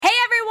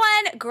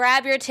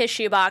grab your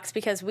tissue box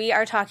because we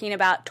are talking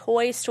about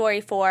Toy Story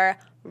 4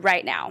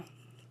 right now.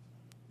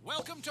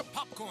 Welcome to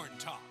Popcorn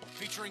Talk,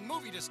 featuring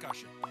movie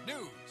discussion,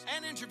 news,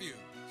 and interviews.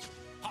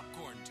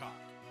 Popcorn Talk.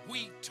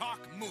 We talk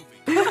movies.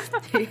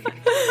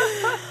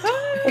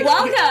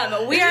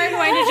 Welcome. We are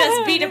going to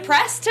just be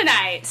depressed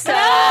tonight. So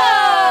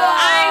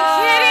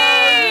I'm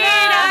kidding.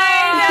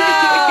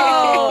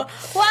 I know.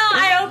 Well,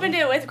 I opened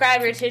it with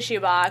grab your tissue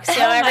box, so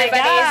everybody's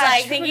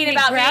like thinking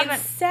about being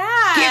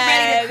sad.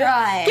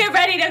 Get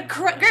ready to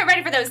cry. Get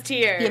ready for those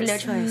tears. You have no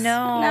choice.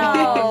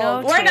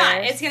 No, we're tears.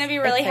 not. It's going to be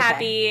really It's okay.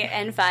 happy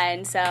and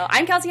fun. So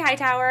I'm Kelsey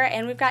Hightower,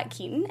 and we've got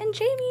Keaton and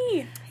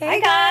Jamie. Hi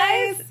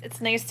guys,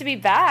 it's nice to be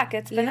back.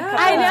 It's been a couple.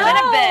 I know.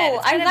 It's been a bit.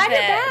 It's I'm been a glad bit.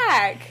 you're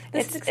back.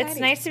 This is It's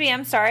exciting. nice to be.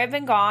 I'm sorry I've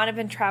been gone. I've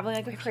been traveling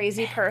like a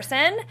crazy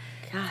person.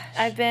 Gosh.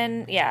 I've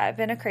been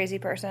a crazy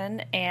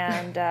person,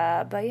 and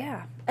but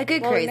yeah, A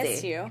good Well, crazy. we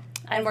missed you,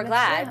 and we're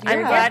glad. I'm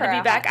You're glad here to for be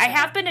a back. hot I second.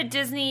 have been at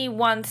Disney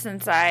once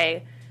since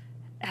I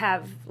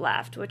have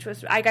left, which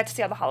was I got to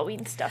see all the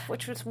Halloween stuff,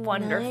 which was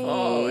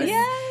wonderful. Nice.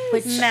 Yes.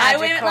 Which I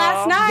went magical.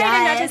 last night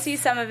and got to Yes. see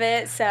some of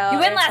it. So You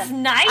went it's- last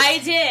night? I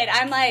did.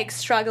 I'm like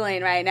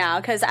struggling right now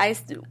because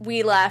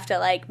we left at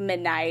like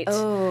midnight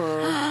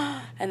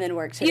Oh. and then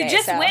worked today. You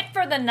just so. went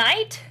for the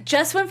night?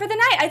 Just went for the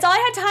night. It's all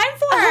I had time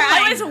for.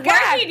 my I was God.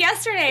 working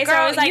yesterday, so I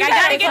Girl, was like, you I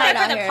gotta gotta get find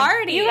there out for the here.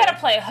 party. You got to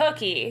play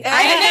hooky.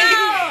 I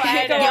know.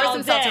 I Get know.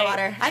 some seltzer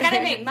water. I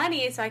gotta make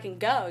money so I can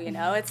go. You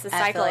know, it's the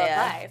cycle feel of ya.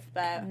 life.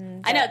 But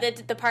I know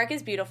that the park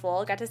is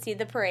beautiful. Got to see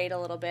the parade a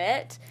little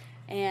bit,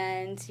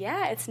 and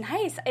yeah, it's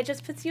nice. It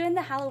just puts you in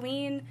the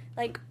Halloween,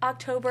 like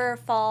October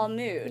fall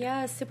mood.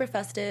 Yeah, super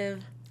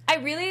festive. I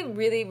really,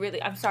 really,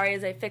 really. I'm sorry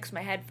as I fixed my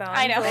headphones.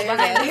 I know. A little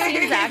behind the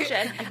scenes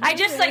action. I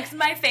just like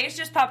my face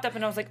just popped up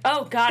and I was like,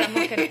 oh god, I'm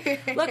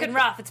looking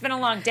rough. It's been a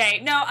long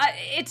day. No,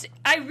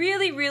 I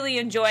really, really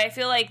enjoy. I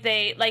feel like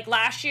they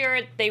last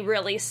year they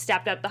really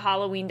stepped up the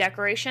Halloween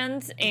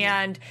decorations,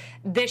 and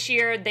this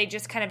year they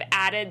just kind of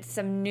added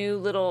some new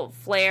little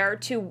flair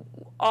to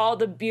all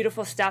the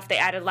beautiful stuff they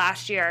added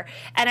last year.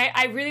 And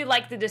I really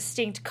like the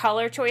distinct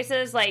color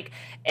choices. Like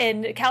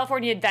in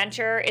California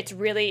Adventure,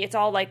 it's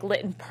all like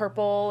lit in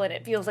purple and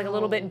it feels like a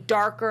little bit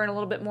darker and a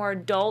little bit more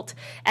adult.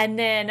 And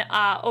then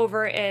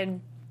over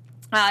in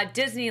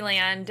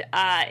Disneyland,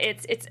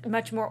 it's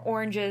much more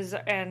oranges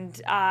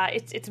and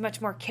it's much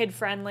more kid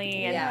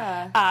friendly.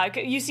 And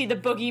you see the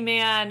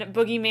Boogeyman.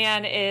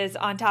 Boogeyman is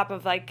on top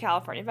of like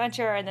California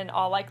Adventure, and then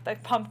all like the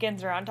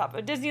pumpkins are on top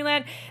of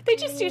Disneyland. They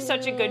just do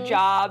such a good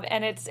job,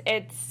 and it's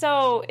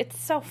so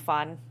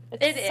fun.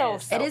 It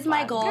It is my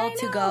fun. goal I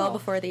to know. go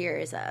before the year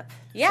is up.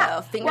 Yeah.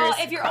 So, fingers Well,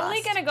 if you're crossed.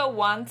 only going to go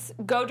once,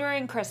 go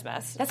during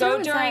Christmas. That's go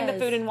what during everyone the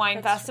says. Food and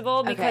Wine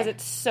Festival because Okay.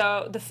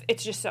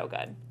 it's just so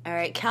good. All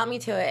right, count me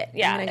to it.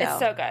 Yeah, I'm gonna it's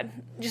go. so good.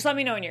 Just let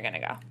me know when you're going to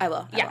go. I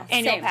will. I Yeah, will.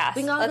 annual Same. pass.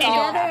 We can all Let's go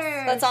all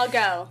together. Let's all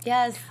go.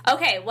 Yes.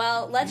 Okay,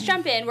 well, let's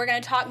jump in. We're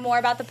going to talk more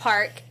about the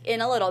park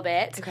in a little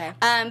bit. Okay.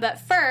 But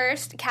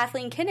first,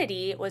 Kathleen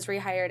Kennedy was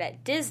rehired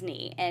at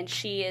Disney, and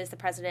she is the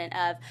president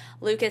of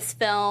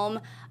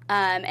Lucasfilm.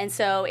 And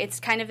so it's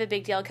kind of a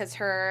big deal because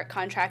her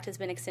contract has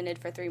been extended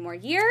for 3 more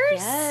years.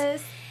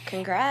 Yes.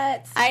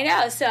 Congrats. I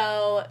know,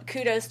 so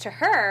kudos to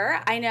her.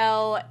 I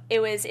know it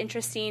was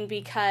interesting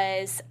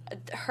because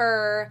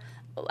her,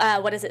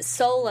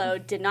 Solo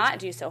did not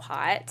do so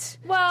hot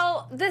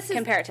Well, this is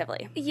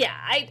comparatively. yeah.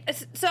 I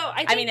think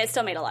I mean, it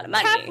still made a lot of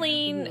money.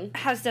 Kathleen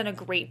has done a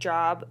great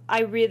job.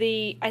 I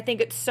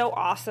think it's so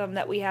awesome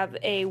that we have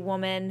a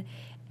woman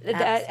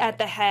at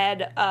the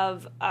head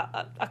of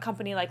a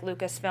company like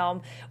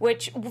Lucasfilm,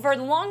 which for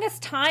the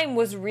longest time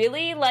was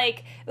really like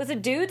it was a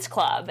dudes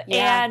club.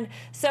 Yeah. And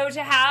so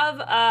to have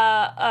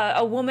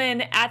a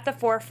woman at the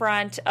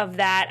forefront of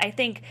that, I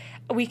think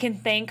we can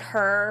thank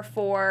her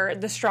for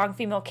the strong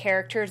female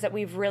characters that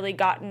we've really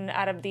gotten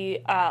out of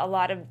a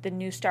lot of the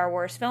new Star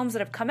Wars films that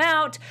have come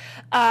out.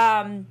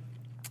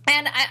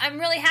 And I'm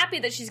really happy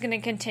that she's going to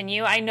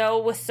continue. I know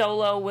with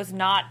Solo was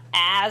not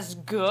as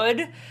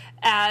good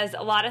as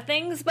a lot of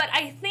things, but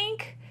I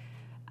think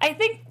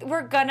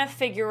we're gonna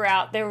figure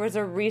out there was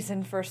a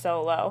reason for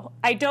Solo.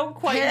 I don't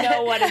quite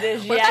know what it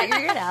is We'll yet.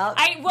 figure it out.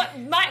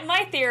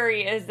 My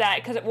theory is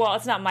that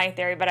it's not my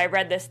theory, but I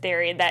read this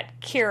theory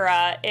that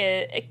Kira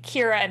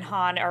and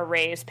Han are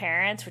Rey's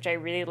parents, which I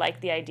really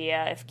like the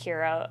idea if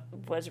Kira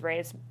was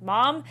Rey's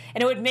mom,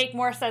 and it would make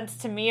more sense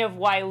to me of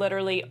why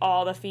literally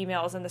all the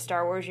females in the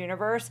Star Wars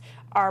universe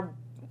are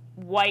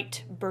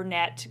white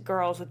brunette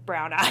girls with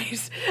brown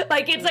eyes.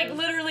 Like it's like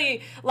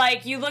literally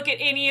like you look at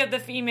any of the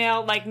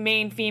female like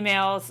main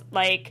females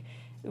like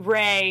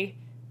Rey,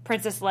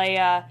 Princess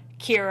Leia,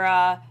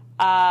 Kira,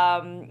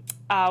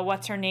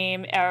 what's her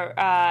name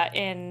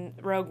in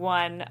Rogue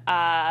One,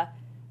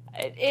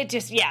 it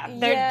just they all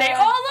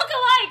look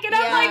alike and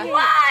I'm like,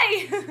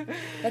 why?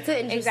 That's an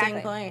interesting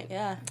Exactly. point.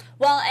 Yeah.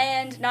 Well,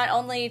 and not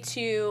only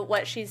to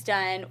what she's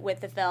done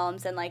with the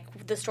films and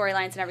like the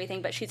storylines and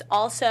everything, but she's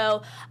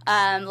also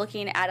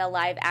looking at a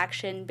live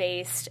action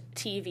based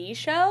TV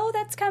show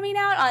that's coming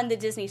out on the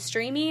Disney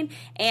streaming,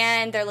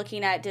 and they're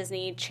looking at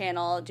Disney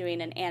Channel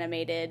doing an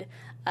animated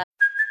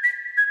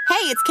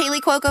it's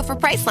Kaylee Cuoco for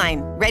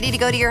Priceline. Ready to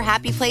go to your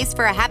happy place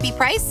for a happy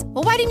price?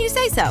 Well, why didn't you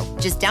say so?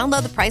 Just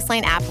download the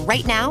Priceline app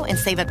right now and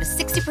save up to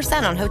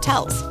 60% on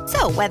hotels.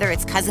 So whether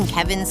it's Cousin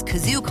Kevin's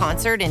Kazoo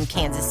Concert in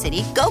Kansas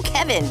City, go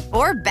Kevin,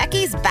 or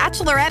Becky's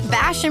Bachelorette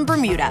Bash in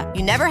Bermuda,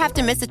 you never have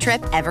to miss a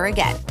trip ever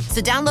again.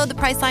 So download the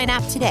Priceline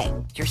app today.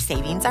 Your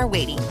savings are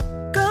waiting.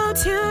 Go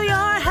to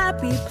your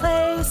happy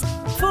place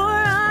for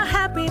a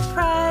happy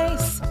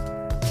price.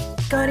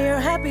 Go to your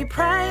happy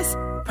price,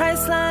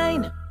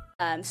 Priceline.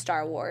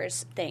 Star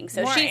Wars thing.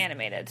 So More she's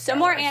animated. So Star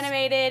more Wars.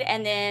 animated,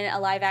 and then a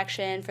live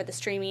action for the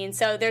streaming.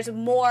 So there's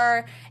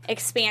more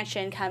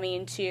expansion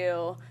coming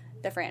to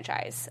the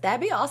franchise.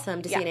 That'd be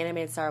awesome to see Yeah. an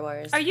animated Star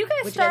Wars. Are you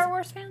guys Which Star is-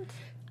 Wars fans?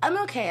 I'm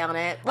okay on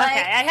it. Okay,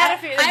 I had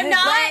a few. I'm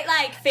not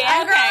like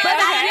fangirl, Okay, but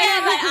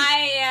okay.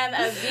 I am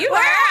a viewer.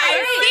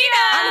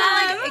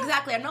 I'm not like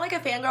exactly. I'm not like a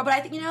fangirl, but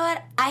I think you know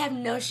what? I have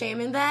no shame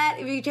in that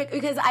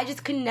because I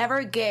just could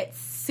never get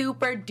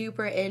super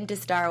duper into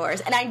Star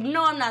Wars, and I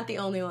know I'm not the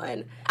only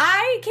one.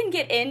 I can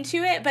get into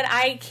it, but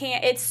I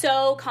can't. It's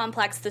so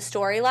complex, the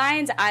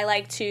storylines. I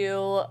like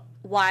to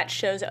watch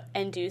shows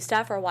and do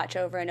stuff or watch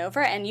over and over,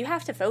 and you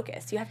have to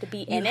focus. You have to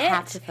be in it. You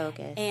have to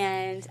focus.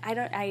 And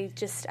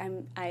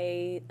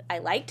I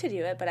like to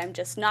do it, but I'm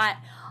just not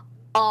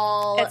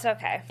all It's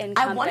okay.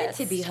 I wanted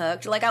to be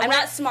hooked. Like I'm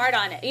not smart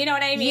on it. You know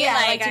what I mean? Yeah,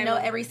 like to I'm- know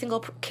every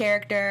single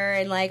character,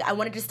 and like I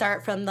wanted to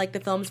start from like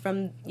the films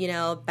from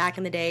back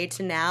in the day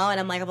to now, and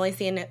I'm like I've only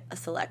seen a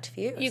select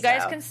few. You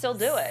guys so. can still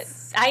do it.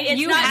 It's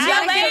You not have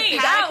too to late.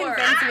 You gotta Power.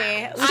 convince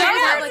me. Star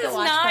Have, Wars like, a is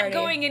watch not party.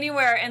 going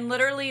anywhere, and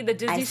literally the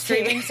Disney I see.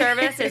 streaming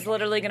service is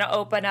literally going to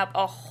open up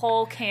a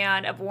whole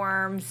can of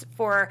worms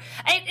for.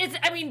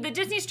 The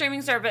Disney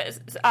streaming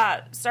service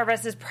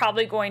is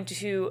probably going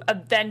to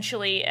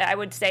eventually, I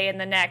would say, in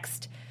the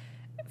next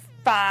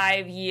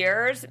 5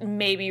 years,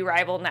 maybe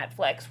rival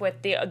Netflix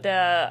with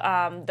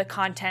the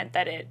content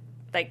that it.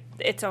 Like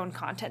its own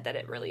content that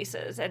it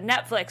releases. And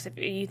Netflix, if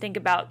you think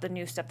about the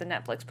new stuff that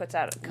Netflix puts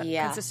out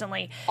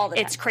consistently, All the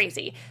time. it's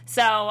crazy.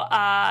 So,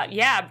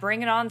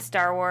 bring it on,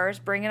 Star Wars.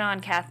 Bring it on,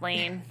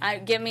 Kathleen.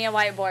 Give me a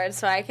whiteboard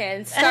so I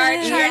can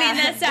start charting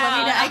this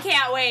out. I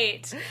can't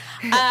wait.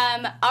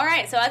 All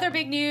right, so other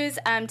big news.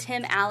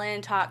 Tim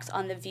Allen talks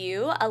on The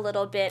View a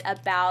little bit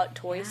about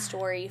Toy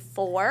Story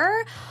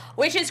 4,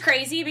 which is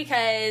crazy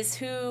because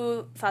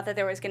who thought that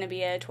there was going to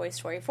be a Toy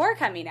Story 4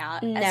 coming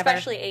out, Never.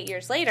 especially 8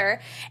 years later.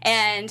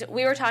 And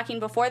we were talking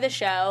before the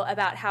show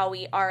about how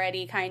we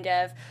already kind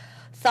of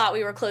thought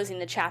we were closing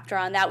the chapter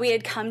on that. We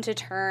had come to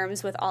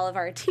terms with all of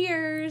our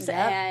tears, Yep.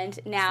 and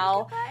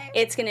now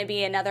it's going to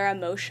be another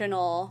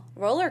emotional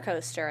roller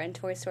coaster in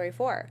Toy Story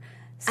 4.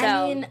 So,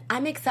 I mean,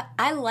 I'm excited.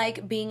 I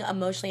like being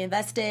emotionally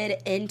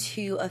invested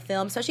into a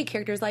film, especially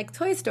characters like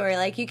Toy Story.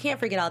 Like, you can't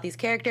forget all these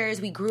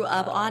characters. We grew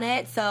up on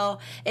it, so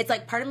it's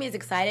like part of me is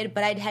excited,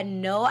 but I had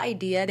no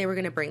idea they were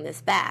going to bring this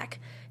back.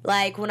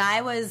 Like, when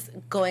I was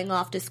going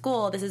off to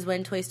school, this is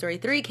when Toy Story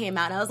 3 came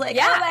out, and I was like,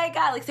 Yeah. oh my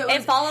God. Like, so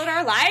it followed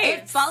our lives.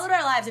 It followed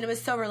our lives, and it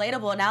was so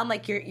relatable. Now I'm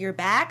like, you're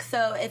back.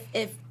 So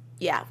if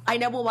I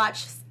know we'll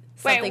watch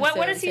something Wait, what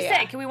soon, does he so say?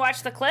 yeah. Can we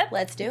watch the clip?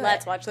 Let's do it.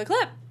 Let's watch the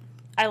clip.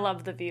 I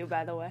love The View,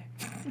 by the way.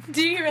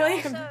 Do you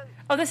really?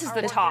 Oh, this is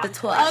the talk. The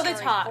twist. Oh, the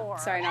talk.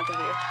 Sorry, not The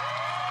View.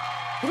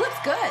 He looks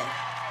good.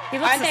 He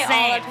looks Aren't the they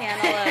same. all a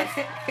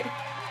panel of...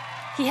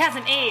 He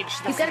hasn't aged.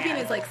 He's got to be in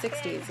his, like,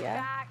 60s,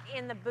 yeah? Back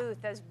in the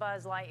booth as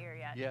Buzz Lightyear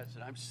yet. Yes,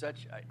 and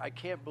I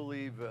can't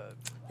believe.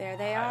 There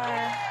they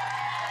are.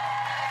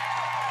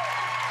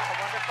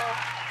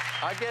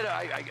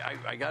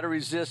 I got to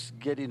resist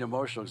getting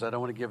emotional because I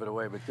don't want to give it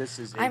away. But this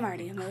is. I'm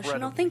already emotional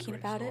incredibly thinking great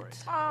about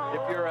story.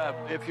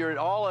 it. If you're at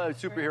all a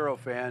superhero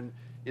fan,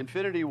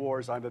 Infinity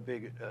Wars, I'm a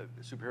big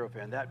superhero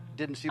fan. That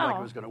didn't seem like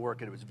it was going to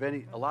work, and it was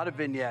a lot of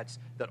vignettes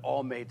that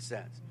all made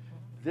sense.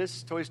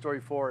 This Toy Story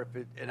 4,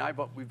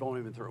 we've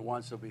only been through it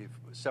once. There'll be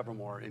several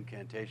more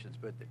incantations,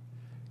 but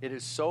it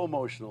is so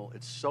emotional.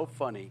 It's so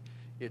funny.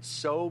 It's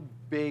so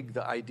big,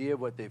 the idea of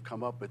what they've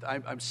come up with.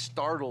 I'm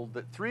startled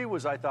that 3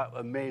 was, I thought,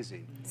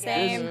 amazing.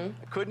 Same.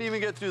 I couldn't even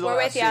get through the We're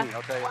last with ya. scene,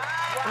 I'll tell you.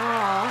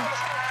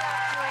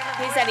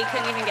 He said he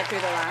couldn't even get through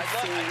the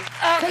last scene.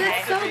 Because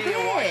it's so Being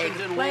a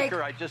Washington big. Like,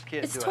 leaker, I just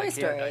can't it's do Toy it.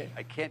 Story.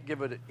 I can't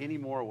give it any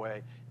more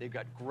away. They've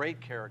got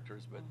great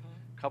characters, but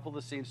a couple of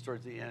the scenes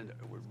towards the end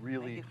were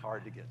really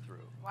hard to get through.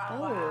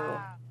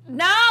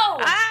 No!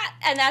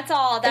 And that's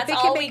all. if That's it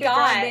all can we make a grown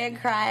got. man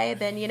cry,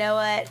 then you know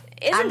what?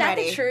 Isn't I'm that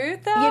ready. the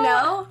truth, though? You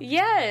know?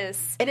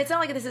 Yes. And it's not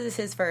like this is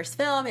his first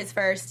film, his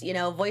first,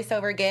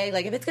 voiceover gig.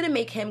 Like, if it's going to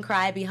make him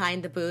cry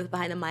behind the booth,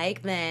 behind the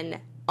mic, then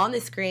on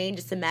the screen,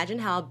 just imagine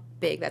how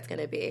big that's going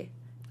to be.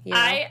 You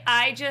know?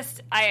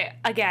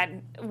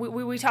 Again,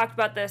 we talked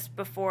about this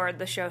before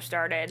the show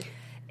started.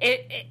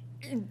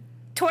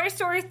 Toy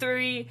Story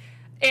 3,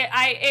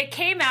 it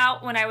came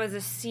out when I was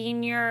a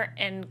senior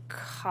in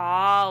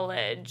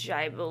college,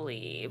 I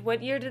believe.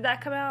 What year did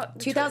that come out?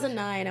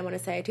 2009, I want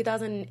to say.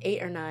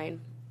 2008 or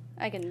 9.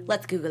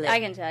 Let's Google it. I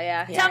can tell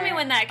you. Tell me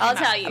when that came out.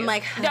 I'll tell you. I'm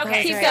like,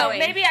 Okay, Keep so going.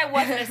 maybe I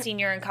wasn't a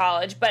senior in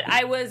college, but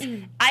I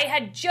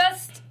had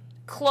just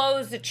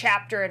closed a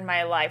chapter in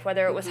my life,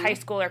 whether it was high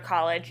school or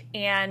college,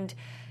 and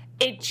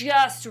it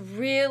just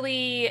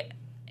really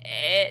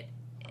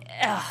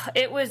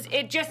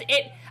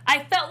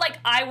I felt like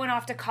I went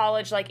off to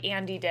college like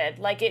Andy did.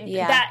 Like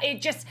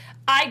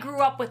I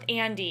grew up with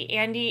Andy,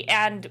 and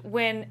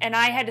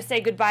I had to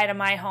say goodbye to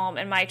my home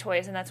and my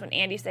toys, and that's when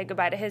Andy said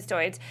goodbye to his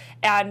toys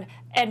and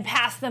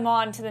pass them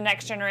on to the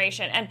next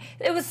generation. And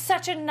it was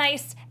such a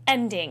nice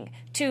ending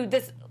to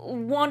this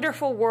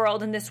wonderful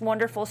world and this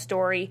wonderful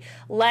story.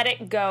 Let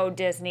it go,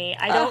 Disney.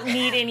 I don't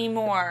need any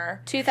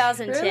more.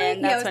 2010,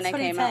 Really? that's when it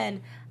came out.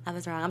 I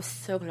was wrong. I'm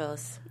so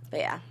close. But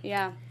yeah.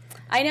 Yeah.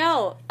 I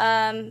know.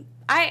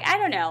 I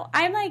don't know.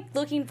 I'm like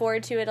looking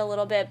forward to it a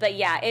little bit, but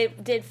yeah,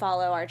 it did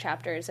follow our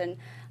chapters, and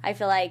I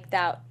feel like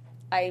that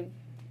I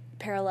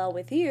parallel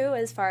with you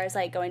as far as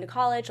like going to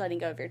college, letting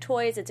go of your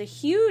toys. It's a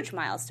huge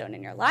milestone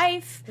in your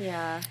life.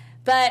 Yeah.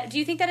 But do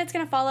you think that it's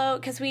going to follow?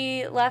 Because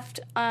we left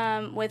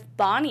with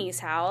Bonnie's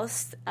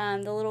house,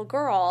 the little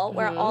girl,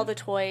 where all the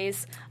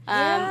toys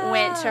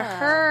went to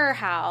her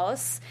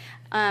house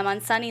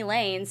on Sunny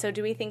Lane. So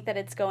do we think that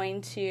it's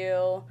going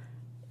to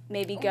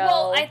maybe go?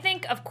 Well, I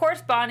think, of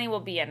course, Bonnie will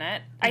be in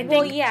it. I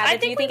Well, think, yeah, I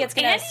but do you think it's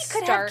going Andy to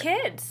could start?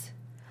 have kids.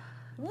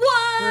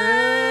 What?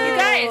 You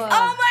guys,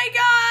 Oh my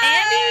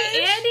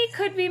god! Andy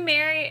could be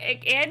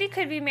married. Andy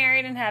could be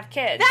married and have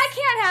kids. That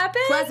can't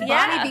happen. Plus,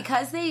 Yeah. Bonnie,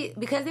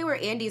 because they were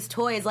Andy's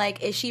toys,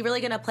 like, is she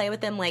really going to play with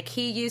them like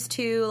he used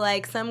to?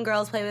 Like, some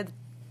girls play with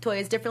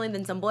toys differently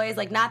than some boys.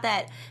 Like, not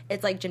that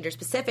it's, like,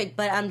 gender-specific,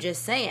 but I'm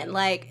just saying,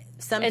 like,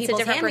 some It's a people's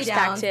different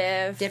hand-me-downs,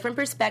 perspective. different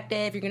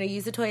perspective. You're going to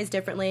use the toys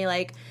differently.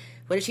 Like,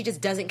 what if she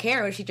just doesn't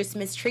care? What if she just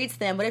mistreats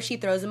them? What if she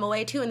throws them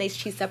away, too, and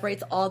she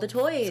separates all the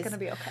toys? It's gonna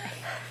be okay.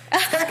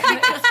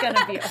 It's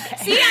gonna be okay.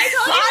 See, I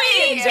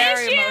told you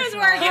very the issues.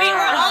 emotional.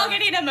 We're all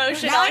getting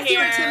emotional Now I see here.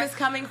 where Tim is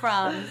coming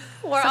from.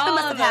 We're Something all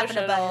must have happened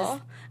to Buzz.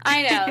 emotional.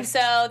 I know.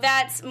 So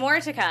that's more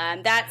to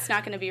come. That's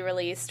not going to be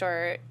released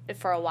or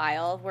for a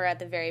while. We're at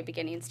the very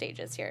beginning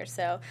stages here.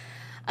 So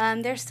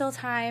there's still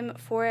time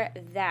for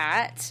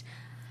that.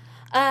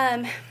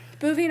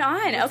 Moving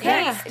on.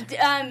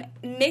 Okay.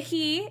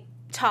 Mickey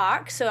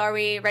talk. So are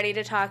we ready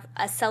to talk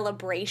a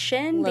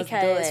celebration? Let's do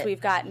because it.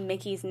 we've got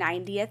Mickey's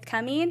 90th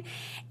coming.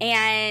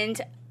 And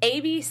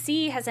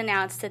ABC has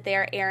announced that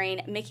they're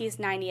airing Mickey's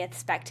 90th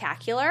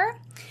Spectacular.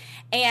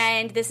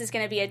 And this is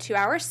going to be a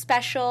 2-hour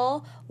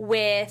special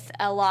with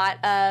a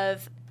lot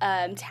of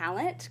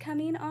talent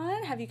coming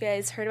on. Have you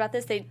guys heard about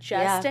this? They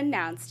just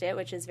announced it,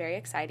 which is very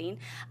exciting.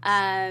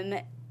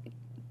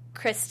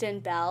 Kristen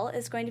Bell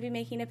is going to be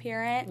making an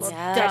appearance.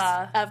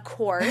 Yes. Of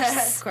course.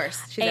 Of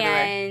course. She's everywhere.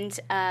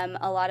 And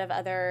a lot of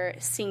other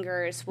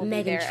singers will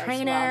be there Meghan as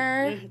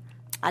Trainor. well.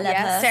 I love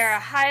her. Sarah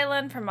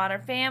Hyland from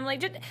Modern Family.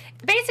 Just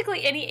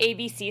basically any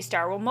ABC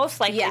star will most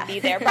likely Yeah. be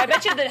there. But I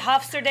bet you the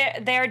Huffs are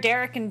there.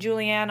 Derek and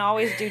Julianne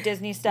always do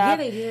Disney stuff. Yeah,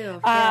 they do.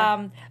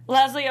 Yeah.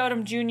 Leslie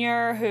Odom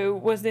Jr., who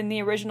was in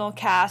the original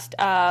cast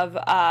of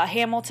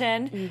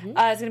Hamilton, is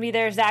going to be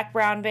there. Zach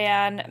Brown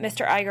Band,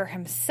 Mr. Iger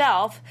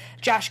himself,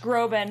 Josh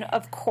Groban,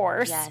 of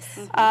course. Yes.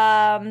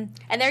 And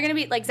they're going to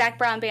be, like, Zach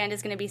Brown Band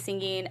is going to be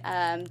singing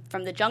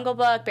from the Jungle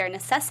Book, Bare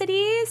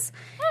Necessities.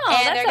 Oh,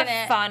 and that's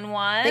they're a fun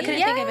one. They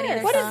couldn't think of any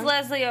other What is song.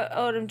 Leslie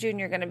Odom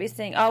Jr. going to be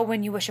singing? Oh,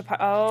 When You Wish Upon...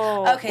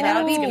 Oh. Okay, that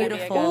would be Ooh.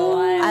 beautiful.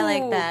 Ooh. I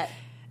like that.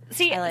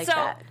 See, I like so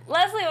that.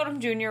 Leslie Odom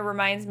Jr.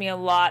 reminds me a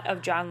lot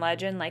of John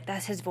Legend. Like,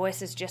 his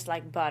voice is just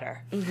like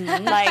butter.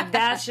 Like,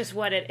 that's just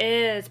what it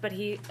is. But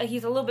he's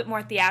a little bit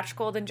more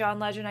theatrical than John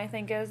Legend, I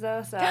think, is,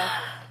 though. So,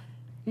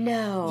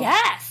 No.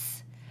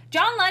 yes.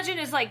 John Legend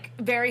is, like,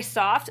 very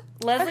soft.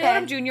 Leslie Okay.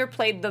 Odom Jr.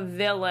 played the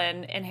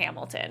villain in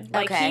Hamilton.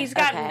 Like, Okay, he's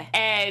got okay. an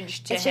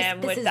edge to It's just-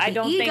 him, this which is I the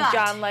don't think EGOT.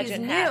 John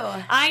Legend He's has.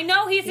 new. I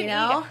know he's an You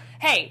know? EGOT.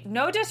 Hey,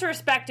 no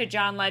disrespect to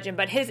John Legend,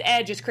 but his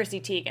edge is Chrissy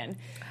Teigen.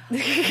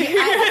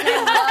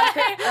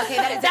 Okay,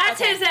 that is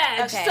That's okay. his edge.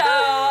 Okay. So,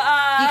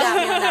 You got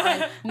me on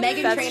that one.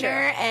 Megan That's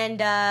Trainor, and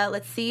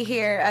let's see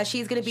here.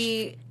 She's going to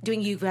be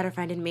doing You've Got a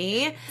Friend in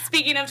Me.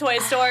 Speaking of Toy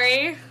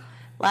Story.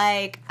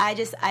 Like, I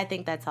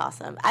think that's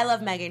awesome. I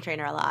love Megan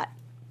Trainor a lot.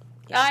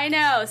 I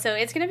know. So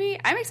it's going to be,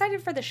 I'm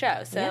excited for the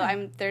show. So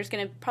Yeah. there's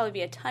going to probably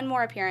be a ton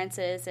more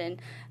appearances and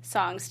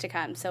songs to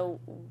come. So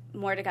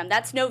more to come.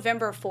 That's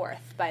November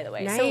 4th, by the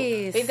way. So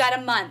Nice. we've got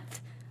a month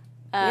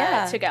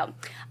to go.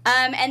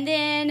 And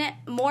then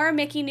more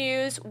Mickey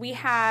news. We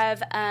have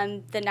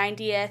the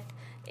 90th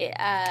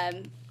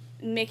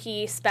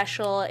Mickey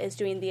special is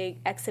doing the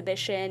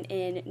exhibition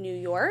in New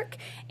York.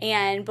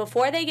 And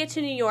before they get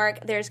to New York,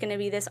 there's going to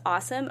be this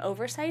awesome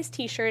oversized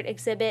t-shirt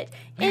exhibit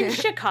in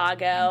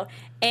Chicago.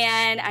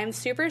 And I'm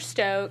super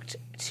stoked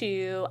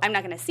to, I'm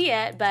not going to see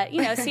it, but,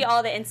 see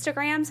all the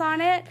Instagrams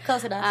on it.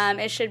 Close enough.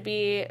 It should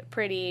be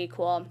pretty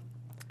cool.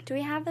 Do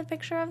we have the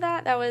picture of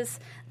that? That was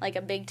like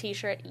a big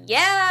t-shirt.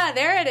 Yeah,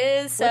 there it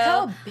is. So Look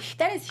how big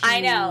that is huge. I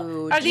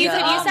know. Are these You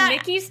all saw-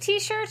 Mickey's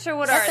t-shirts, or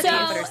what are That's they? a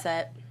janitor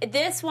set.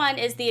 this one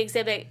is the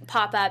exhibit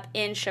pop-up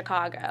in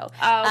Chicago.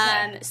 Oh,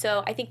 okay.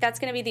 So I think that's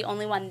going to be the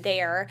only one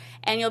there,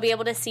 and you'll be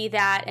able to see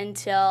that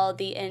until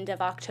the end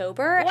of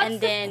October. What's and the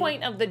then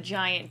point of the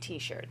giant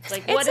T-shirts?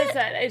 Like, what is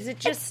that? Is it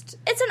just...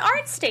 It's an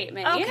art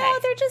statement. Okay. You know,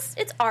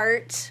 it's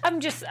art.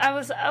 I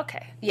was,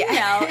 okay. Yeah. You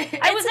know,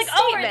 I was it's like, a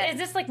oh, statement. is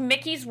this like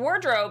Mickey's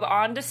wardrobe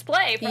on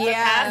display for the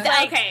Yeah. past,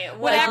 like, Okay,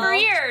 whatever well-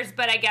 years?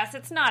 But I guess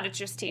it's not. It's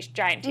just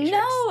giant T-shirts.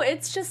 No,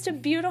 it's just a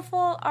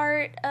beautiful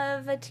art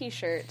of a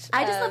T-shirt.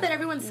 I just of love that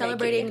everyone's Mickey.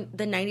 celebrating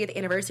the 90th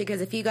anniversary,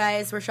 because if you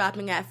guys were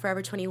shopping at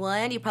Forever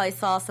 21, you probably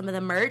saw some of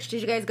the merch.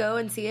 Did you guys go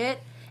and see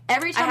it?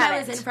 Every time I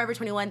was haven't. in Forever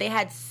 21, they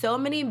had so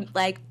many,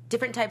 like,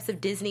 different types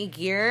of Disney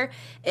gear.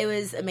 It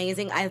was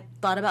amazing. I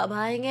thought about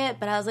buying it,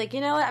 but I was like,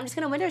 you know what? I'm just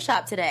going to window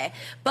shop today.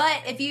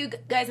 But if you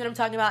guys know what I'm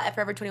talking about, at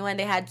Forever 21,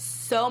 they had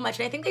so much,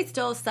 and I think they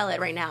still sell it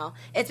right now.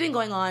 It's been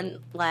going on,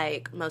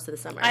 like, most of the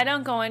summer. I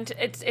don't go into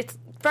it's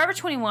Forever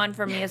 21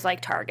 for me is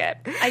like Target.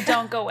 I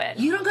don't go in.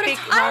 You don't go to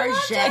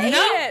Because- Target?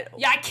 No,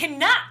 yeah, I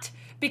cannot.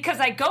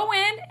 Because I go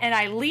in and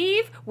I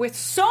leave with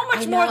so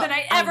much more than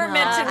I ever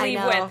meant to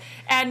leave with.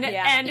 And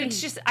it's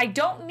just, I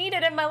don't need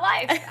it in my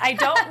life. I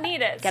don't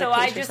need it. Gotta So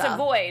I pace just yourself.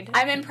 avoid.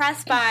 I'm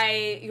impressed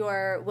by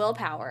your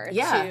willpower.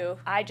 Yeah. To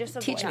I just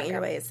avoid. Teach me your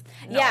ways.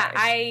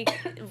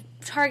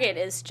 Target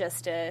is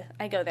just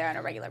I go there on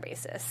a regular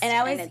basis, And I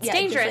always, it's yeah,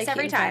 dangerous just like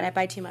every Kate said, time. I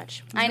buy too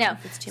much. I know.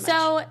 It's too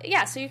So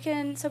so you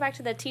can back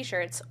to the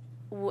T-shirts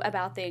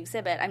about the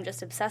exhibit. I'm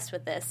just obsessed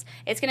with this.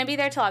 It's going to be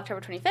there till October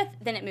 25th.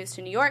 Then it moves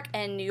to New York,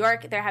 and New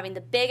York they're having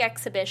the big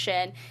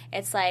exhibition.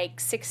 It's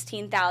like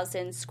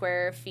 16,000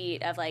 square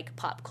feet of like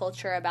pop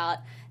culture about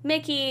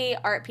Mickey,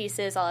 art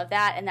pieces, all of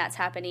that, and that's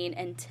happening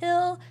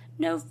until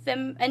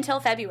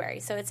February.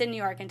 So it's in New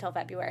York until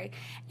February,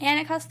 and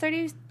it costs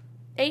 $38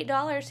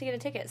 to get a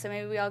ticket. So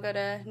maybe we all go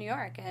to New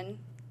York and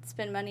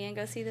spend money and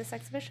go see this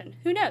exhibition.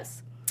 Who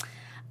knows?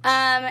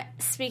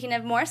 Speaking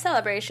of more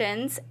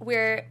celebrations,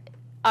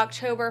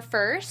 October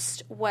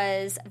 1st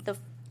was the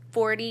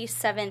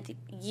 47th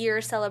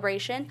year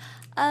celebration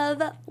of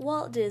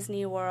Walt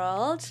Disney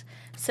World.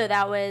 So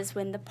that was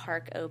when the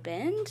park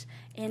opened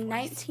in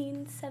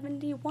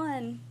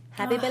 1971.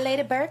 Happy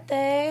belated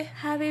birthday.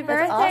 Happy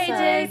That's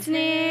birthday, awesome.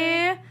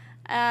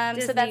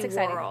 Disney! So that's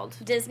exciting. World.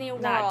 Disney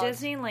World. Not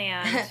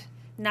Disneyland.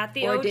 Not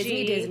the Or OG.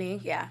 Disney,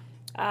 yeah.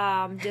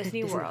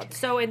 Disney World.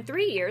 So in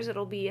 3 years,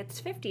 it'll be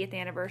its 50th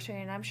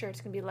anniversary, and I'm sure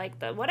it's going to be like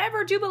the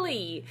whatever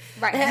Jubilee.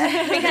 Right.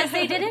 Because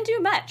they didn't do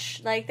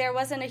much. Like, there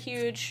wasn't a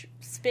huge,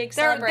 big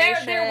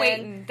celebration. They're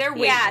waiting. They're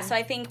waiting. Yeah, so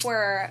I think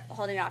we're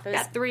holding off. It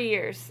was 3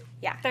 years.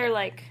 Yeah. They're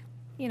like,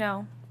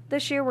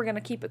 this year we're going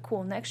to keep it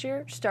cool. Next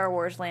year, Star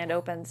Wars Land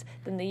opens.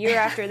 Then the year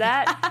after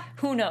that,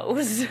 who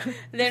knows?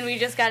 Then we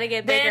just got to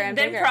get bigger and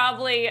bigger. Then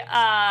probably,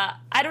 I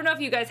don't know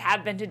if you guys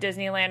have been to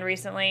Disneyland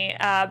recently,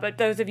 but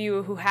those of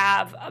you who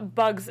have,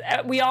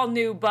 we all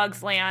knew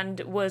Bugs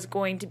Land was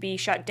going to be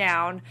shut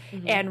down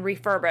and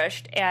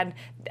refurbished. And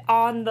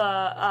on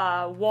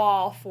the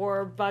wall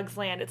for Bugs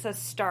Land, it says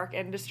Stark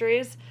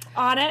Industries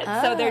on it.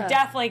 So they're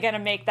definitely going to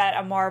make that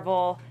a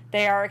Marvel.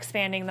 They are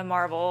expanding the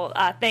Marvel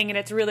thing, and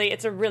it's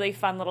a really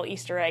fun little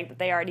Easter egg that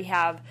they already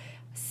have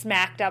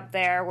smacked up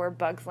there where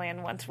Bugs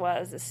Land once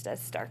was. It says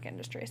Stark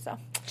Industries, so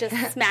just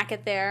smack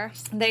it there.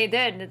 They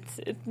did.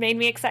 It made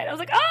me excited. I was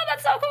like, oh,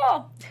 that's so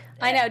cool.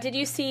 I know. Did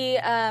you see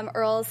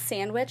Earl's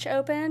Sandwich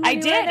open? I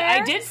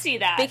did see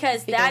that.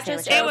 Because that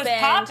just it opened was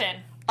popping.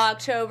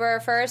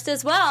 October 1st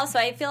as well, so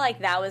I feel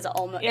like that was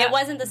almost... Yeah. It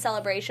wasn't the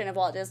celebration of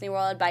Walt Disney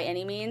World by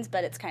any means,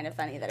 but it's kind of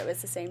funny that it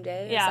was the same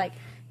day. Yeah. It's like,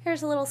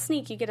 here's a little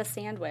sneak, you get a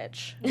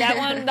sandwich.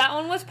 That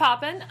one was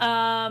popping.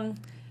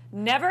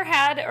 Never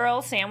had Earl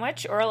of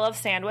Sandwich. I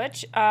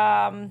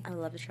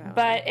love to try.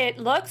 But it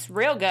looks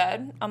real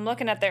good. I'm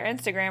looking at their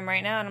Instagram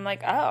right now, and I'm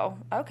like, oh,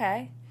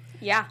 okay.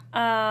 Yeah.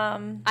 I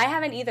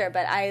haven't either,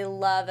 but I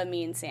love a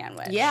mean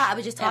sandwich. Yeah, I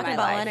was just talking in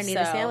about my one. I life, need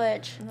a so-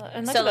 sandwich.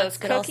 And look So at those let's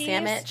good old cookies.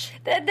 sandwich.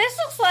 This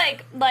looks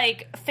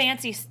like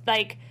fancy,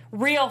 like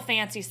real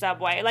fancy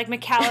Subway, like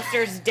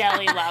McAllister's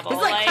Deli level.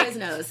 It's like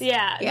Quiznos.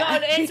 Yeah. Yeah. No,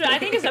 I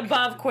think it's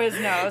above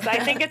Quiznos.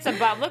 I think it's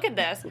above. Look at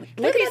this. Look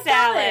Cookie at that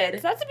salad.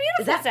 salads. That's a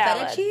beautiful Is that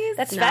salad. feta cheese?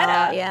 That's no,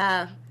 feta.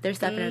 Yeah, they're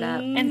stepping it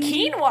up. And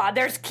quinoa.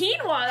 There's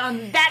quinoa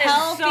on that. Is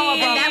Healthy. so above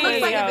And That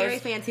looks like a Quiznos. very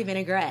fancy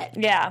vinaigrette.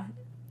 Yeah.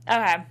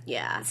 Okay.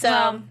 Yeah.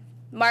 So,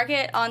 mark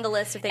it on the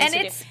list of things And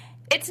to do.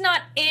 it's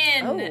not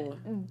in Oh.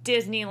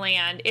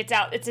 Disneyland. It's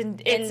out. It's in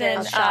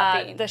the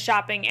shopping. the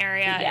shopping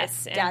area. Yes,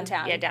 It's in,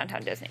 downtown. Yeah,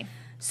 downtown Disney.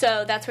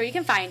 So that's where you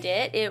can find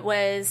it. It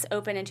was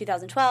open in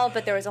 2012,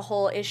 but there was a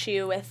whole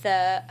issue with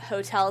the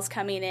hotels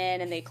coming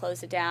in, and they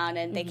closed it down,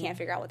 and they can't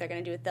figure out what they're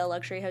going to do with the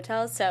luxury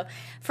hotels. So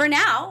for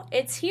now,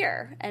 it's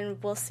here,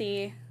 and we'll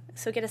see.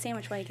 So get a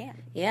sandwich while you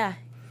can. Yeah.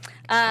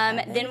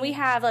 Then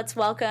let's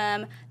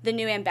welcome the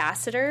new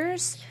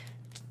ambassadors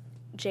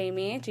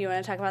Jamie, do you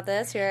want to talk about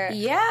this? You're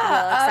Yeah,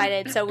 real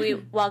excited. So we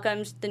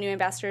welcomed the new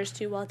ambassadors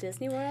to Walt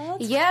Disney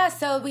World. Yeah,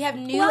 so we have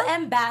new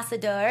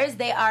ambassadors.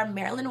 They are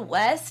Marilyn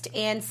West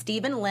and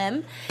Stephen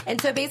Lim. And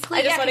so basically,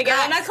 I just want to give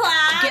them a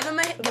clap. Give them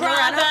a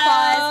round of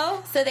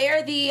applause. So they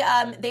are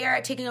they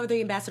are taking over the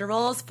ambassador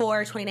roles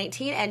for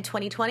 2019 and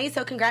 2020.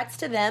 So congrats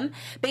to them.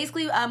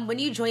 Basically, when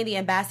you join the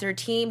ambassador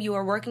team, you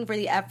are working for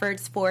the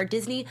efforts for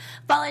Disney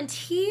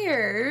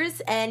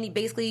volunteers, and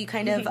basically you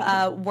kind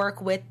of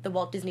work with the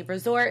Walt Disney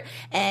Resort.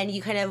 And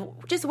you kind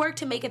of just work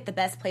to make it the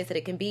best place that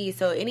it can be.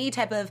 So any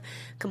type of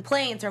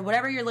complaints or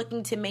whatever you're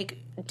looking to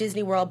make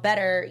Disney World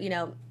better,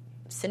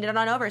 send it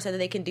on over so that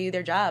they can do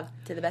their job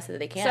to the best that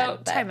they can. So,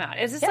 time out.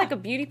 Is this like a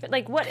beauty...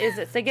 Like, what is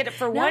this? They get it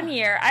for 1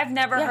 year. I've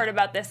never heard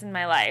about this in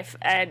my life.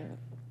 And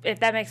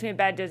if that makes me a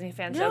bad Disney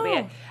fan, so be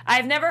it.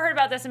 I've never heard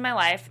about this in my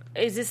life.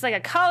 Is this like a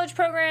college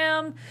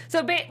program? So,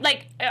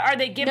 are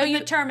they giving the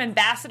term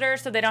ambassador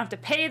so they don't have to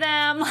pay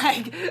them?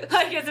 Like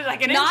is it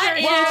like an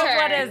internship?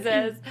 What is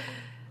this?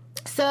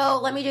 So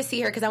let me just see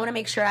here because I want to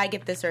make sure I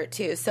get this right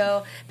too.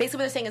 So basically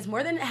what they're saying is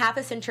more than half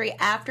a century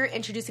after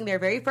introducing their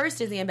very first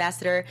Disney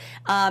ambassador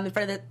in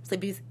front of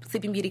the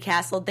Sleeping Beauty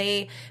Castle,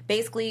 they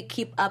basically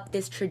keep up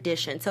this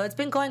tradition. So it's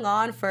been going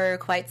on for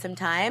quite some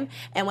time.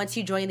 And once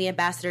you join the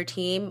ambassador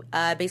team,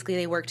 basically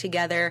they work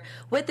together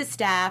with the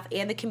staff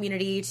and the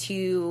community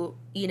to,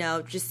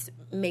 just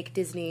make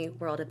Disney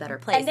World a better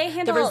place. And they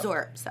handle the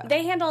resort. So.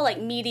 They handle like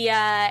media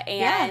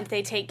and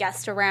they take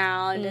guests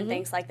around and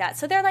things like that.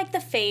 So they're like the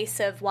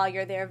face of while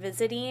you're there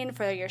visiting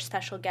for your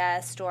special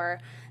guest or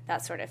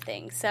that sort of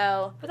thing.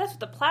 So, but that's what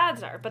the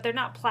plaids are. But they're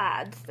not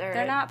plaids.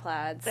 They're not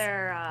plaids.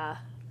 They're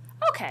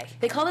okay.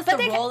 They call this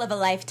the role of a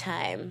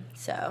lifetime.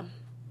 So.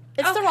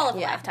 It's the role of a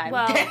lifetime.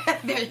 Well,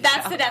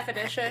 that's the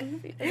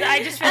definition.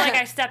 I just feel like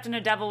I stepped in a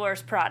Devil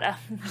Wears Prada.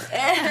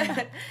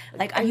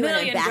 Like, are a you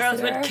million an girls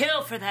ambassador? would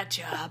kill for that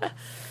job.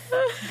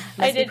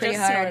 I did just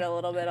snort a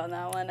little bit on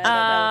that one. I don't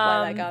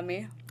know why that got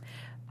me.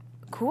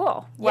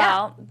 Cool.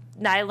 Well,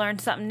 I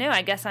learned something new.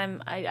 I guess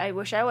I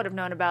wish I would have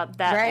known about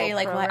that. Right,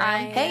 like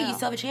program. hey, you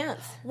still have a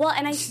chance. Well,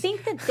 and I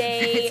think that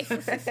they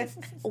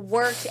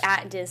worked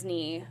at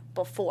Disney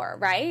before,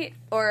 right?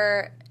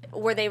 Or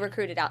were they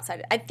recruited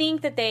outside? I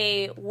think that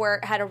they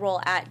had a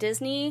role at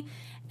Disney,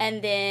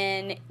 and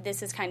then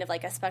this is kind of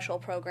like a special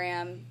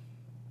program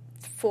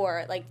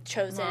for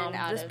chosen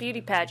out this of beauty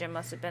pageant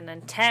must have been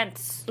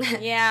intense.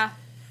 Yeah.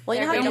 Well,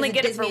 you know how only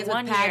Disney get it for is with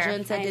 1 year.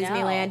 pageants at I know.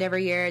 Disneyland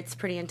every year. It's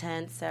pretty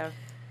intense. So,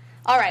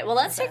 all right. Well,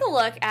 let's take a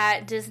look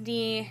at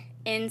Disney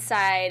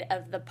inside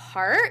of the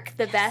park.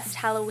 The best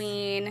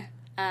Halloween.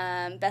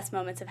 Best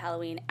moments of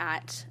Halloween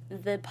at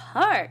the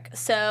park.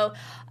 So,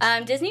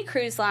 Disney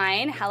Cruise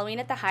Line, Halloween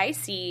at the High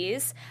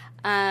Seas.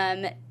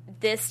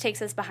 This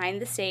takes us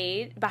behind the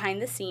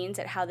scenes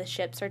at how the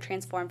ships are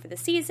transformed for the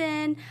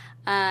season,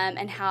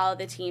 and how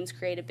the teams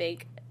create a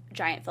big,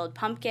 giant filled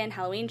pumpkin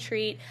Halloween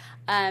treat.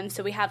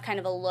 So we have kind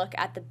of a look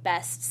at the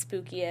best,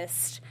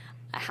 spookiest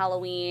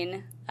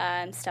Halloween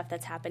stuff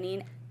that's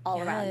happening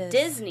all around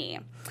Disney.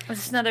 Was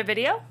this another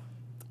video?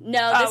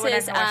 No,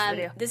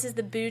 this is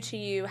the Boo to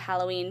You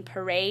Halloween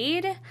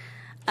Parade,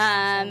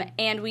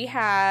 and we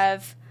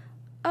have.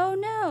 Oh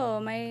no,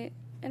 my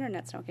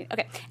internet's not working.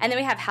 Okay, and then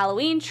we have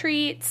Halloween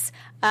treats,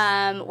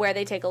 where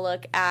they take a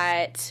look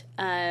at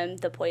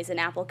the poison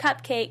apple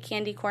cupcake,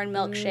 candy corn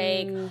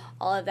milkshake,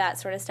 all of that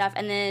sort of stuff,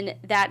 and then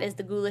that is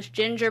the ghoulish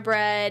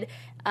gingerbread,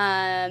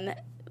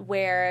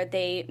 where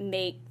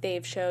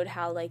they've showed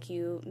how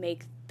you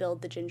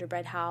build the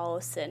gingerbread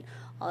house and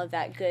all of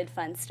that good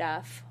fun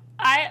stuff.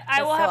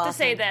 I will have to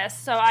say this.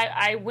 So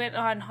I went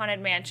on Haunted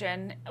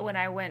Mansion when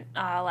I went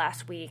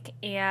last week,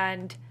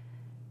 and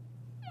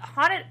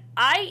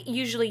I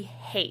usually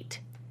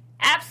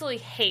absolutely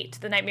hate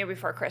the Nightmare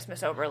Before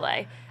Christmas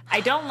overlay.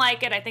 I don't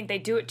like it. I think they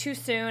do it too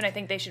soon. I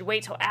think they should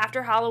wait till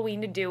after Halloween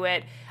to do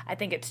it. I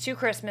think it's too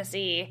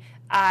Christmassy.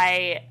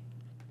 I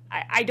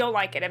don't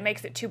like it. It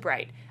makes it too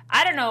bright.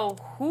 I don't know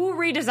who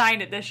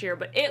redesigned it this year,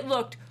 but it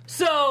looked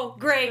so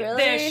great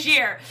this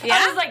year. Yeah?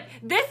 I was like,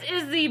 this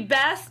is the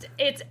best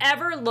it's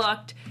ever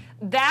looked.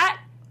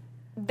 That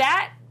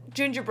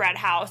gingerbread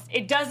house,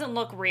 it doesn't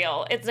look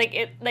real. It's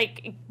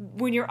like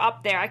when you're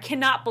up there, I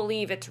cannot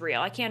believe it's real.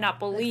 I cannot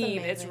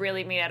believe it's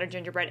really made out of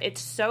gingerbread. It's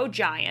so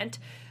giant.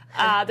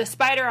 The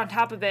spider on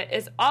top of it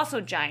is also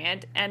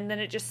giant, and then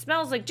it just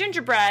smells like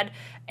gingerbread.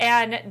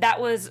 And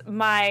that was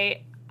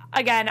my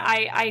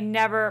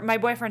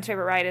boyfriend's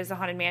favorite ride is the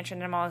Haunted Mansion,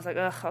 and I'm always like,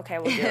 ugh, okay,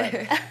 we'll do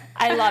it.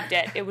 I loved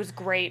it. It was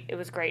great. It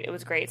was great. It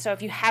was great. So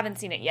if you haven't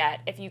seen it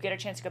yet, if you get a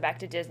chance to go back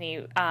to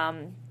Disney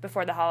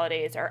before the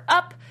holidays are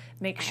up,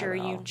 make sure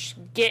you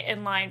get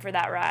in line for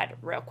that ride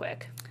real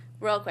quick.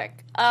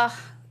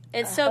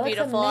 It's so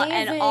beautiful,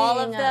 and all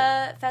of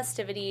the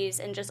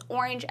festivities and just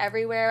orange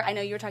everywhere. I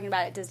know you were talking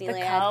about it at Disneyland.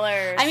 The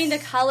colors. I mean, the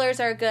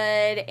colors are good,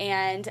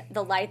 and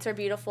the lights are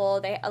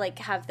beautiful. They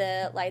have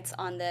the lights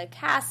on the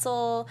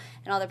castle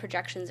and all the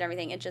projections and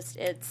everything. It's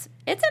a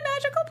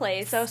magical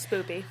place. So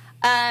spoopy.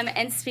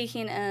 And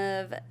speaking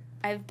of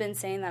I've been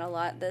saying that a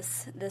lot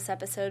this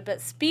episode.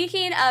 But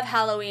speaking of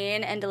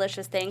Halloween and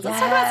delicious things, let's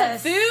talk about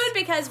some food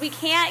because we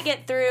can't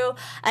get through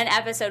an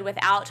episode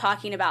without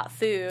talking about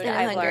food.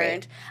 I've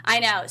learned. I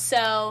know.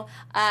 So,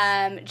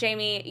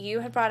 Jamie, you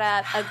had brought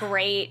up a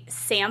great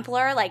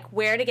sampler, like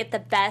where to get the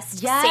best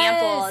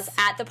samples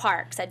at the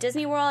parks, at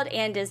Disney World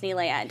and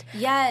Disneyland.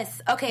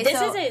 Yes. Okay.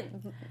 This is a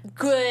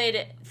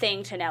good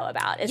thing to know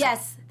about.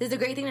 Yes, this is a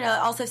great thing to know.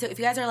 Also, so if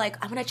you guys are like,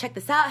 I'm going to check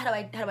this out, how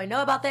do I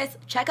know about this?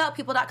 Check out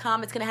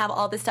people.com. It's going to have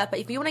all this stuff. But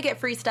if you want to get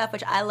free stuff,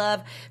 which I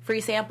love,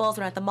 free samples,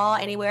 when at the mall,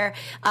 anywhere.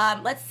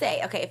 Let's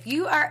say, okay, if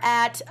you are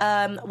at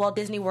Walt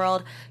Disney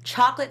World,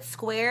 chocolate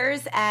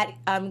squares at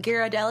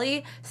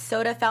Ghirardelli,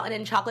 soda fountain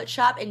and chocolate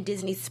shop in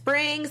Disney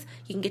Springs.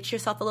 You can get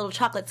yourself a little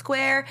chocolate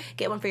square,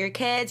 get one for your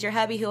kids, your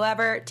hubby,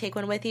 whoever, take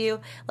one with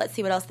you. Let's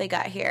see what else they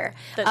got here.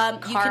 The You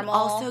caramel. can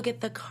also get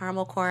the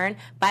caramel corn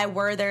by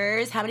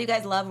Werther's. How many of you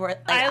guys love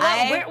Werther's?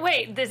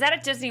 Wait, is that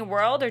at Disney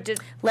World or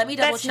just? Let me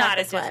double That's check not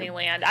this at one.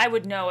 Disneyland. I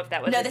would know if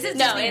that was. No, at this is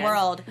Disney. Disney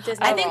World.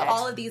 Disney I think World.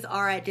 all of these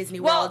are at Disney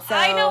Well, World. So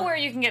I know where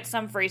you can get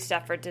some free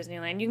stuff for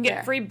Disneyland. You can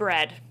get free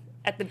bread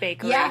at the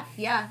bakery.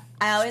 Yeah.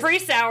 I always Free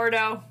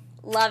sourdough.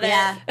 Love it.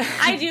 Yeah.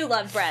 I do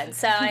love bread,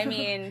 so I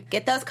mean,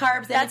 get those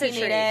carbs in that's if a you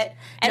treat. need it.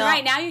 And No.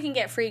 right now you can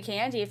get free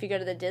candy if you go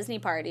to the Disney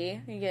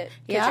party. You get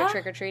your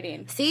trick or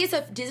treating. See, so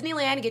if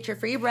Disneyland, get your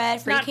free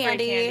bread, free Not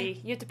candy. free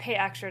candy. You have to pay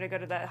extra to go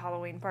to that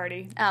Halloween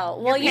party. Oh,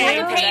 well, you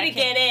paying have to for pay that to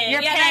get in.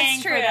 You're yeah, paying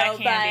that's for true. that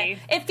candy.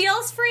 But it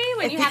feels free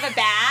when you have a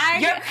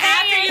bag. You're after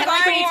paying you've for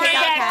already take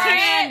out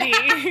paid that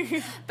for it.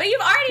 candy. But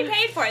you've already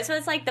paid for it, so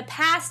it's like the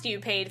past you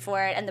paid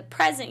for it, and the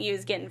present you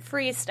is getting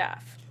free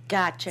stuff.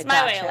 Gotcha. It's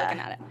my way of looking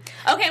at it.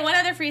 Okay, what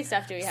other free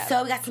stuff do we have?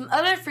 So we got some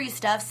other free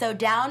stuff. So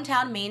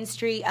downtown Main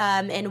Street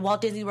in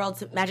Walt Disney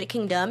World's Magic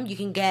Kingdom, you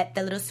can get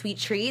the little sweet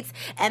treats,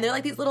 and they're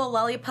like these little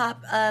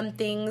lollipop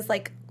things,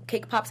 like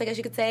cake pops, I guess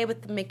you could say,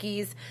 with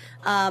Mickey's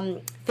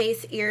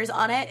face ears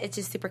on it. It's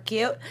just super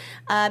cute.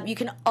 You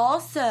can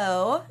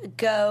also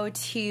go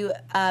to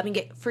and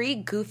get free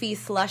Goofy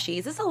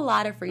slushies. There's a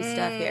lot of free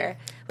stuff here.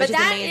 But which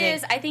that is amazing.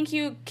 is, I think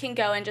you can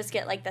go and just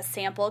get like the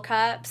sample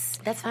cups.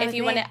 That's fine if with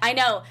you me. want to. I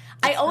know.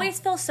 I always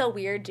feel so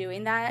weird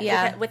doing that.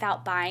 Yeah.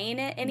 Without buying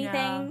it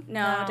anything.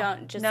 No,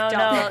 don't. Just no.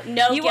 don't. Feel,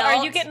 no you, guilt.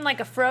 Are you getting like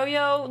a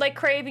froyo like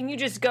craving? You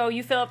just go.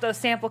 You fill up those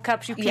sample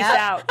cups. You peace Yep.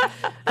 out.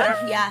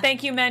 Yeah.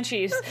 Thank you,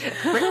 Menchie's.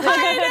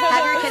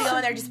 Have your kid go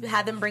in there, just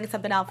have them bring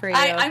something out for you.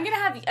 I'm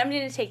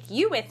gonna take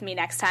you with me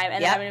next time,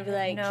 and Yep. then I'm gonna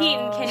be like, No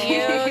Keaton, can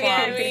you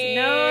get me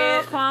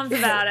No qualms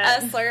about a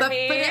it.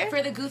 Slurpee? But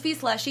for the Goofy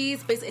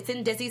slushies, it's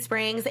in Disney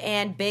Springs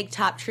and Big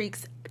Top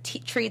Treats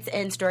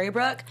in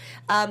Storybrooke.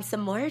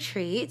 Some more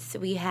treats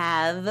we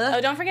have. Oh,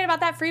 don't forget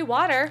about that free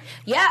water.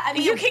 Yeah, I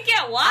mean, You can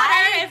get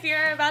water if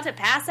you're about to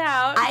pass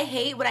out. I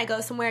hate when I go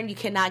somewhere and you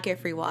cannot get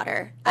free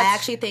water. I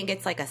actually think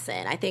it's like a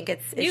sin. I think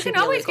it You should can be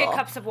always illegal. get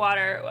cups of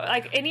water.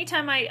 Like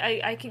anytime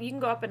I can, you can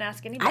go up and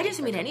ask anybody. I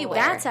just mean for anywhere.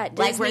 That's at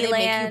like where they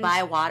make Disneyland. you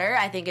buy water.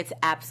 I think it's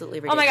absolutely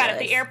Oh ridiculous. my god! At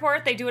the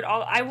airport, they do it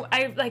all.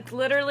 I like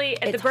literally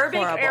at the It's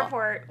Burbank horrible.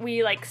 airport.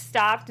 We like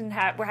stopped and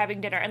we're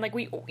having dinner, and like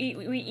we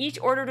each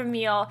ordered a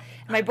meal.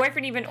 And my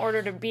boyfriend even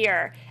ordered a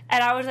beer,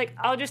 and I was like,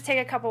 "I'll just take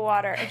a cup of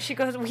water." And she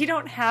goes, "We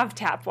don't have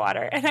tap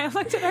water." And I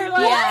looked at her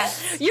like,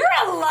 Yes. "You're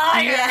a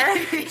liar!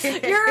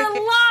 Yeah. You're a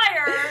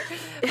liar!"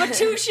 But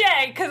touche,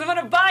 because I'm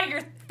gonna buy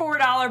your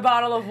 $4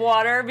 bottle of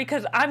water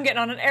because I'm getting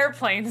on an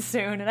airplane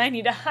soon and I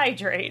need to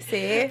hydrate.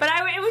 See? But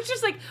it was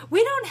just like,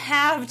 we don't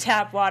have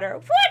tap water.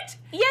 What?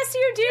 yes,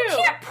 you do. You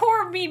can't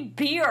pour me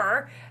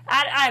beer.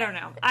 I don't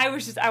know. I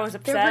was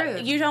upset. They're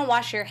rude. You don't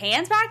wash your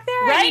hands back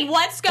there? Right? I mean,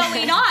 what's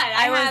going on?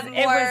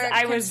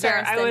 I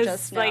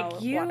was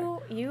like, you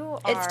are.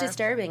 It's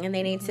disturbing, and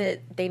we need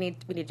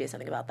to do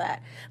something about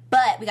that.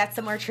 But we got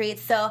some more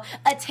treats. So,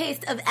 a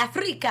taste of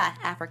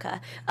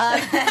Africa.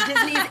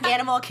 Disney's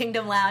Animal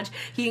Kingdom Lounge.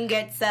 You can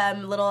get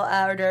some little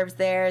hors d'oeuvres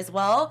there as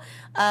well.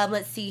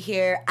 Let's see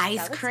here,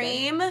 ice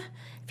cream.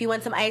 If you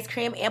want some ice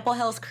cream, Ample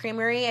Hills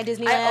Creamery at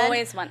Disneyland. I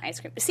always want ice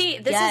cream. See,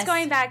 this Yes. is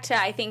going back to,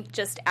 I think,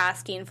 just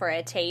asking for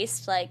a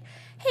taste. Like,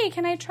 hey,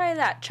 can I try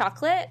that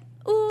chocolate?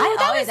 Ooh, I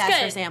that always was ask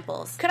good. for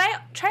samples. Could I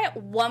try it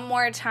one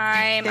more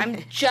time?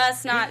 I'm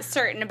just not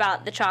certain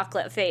about the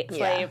chocolate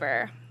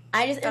flavor.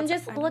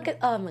 Look at,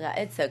 oh my god,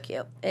 it's so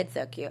cute. It's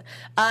so cute.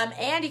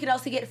 And you can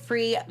also get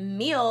free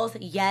meals.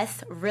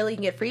 Yes, really, you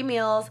can get free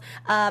meals.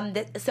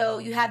 So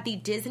you have the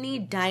Disney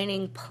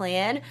dining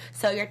plan.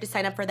 So you have to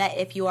sign up for that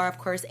if you are, of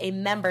course, a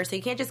member. So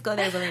you can't just go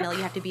there willy-nilly.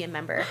 You have to be a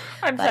member.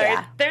 I'm But, sorry.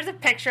 yeah. There's a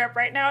picture up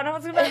right now, and I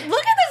was gonna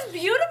look at this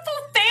beautiful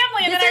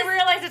family, and then I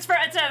realized it's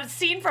a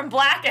scene from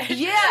Blackish.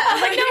 Yeah. I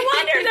was like, no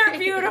wonder they're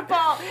beautiful.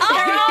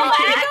 They're all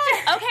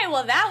actors. Okay,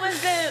 well, that was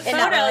the And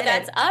not photo related.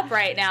 that's up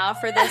right now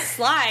for this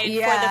slide for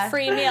Yeah. the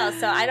free meal.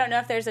 So I don't know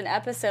if there's an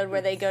episode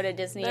where they go to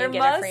Disney There and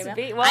get a free must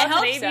meal. be. Well, I it's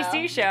hope an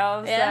ABC so. show,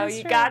 Yeah, so that's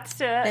you true. got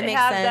to makes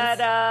have sense.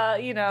 that,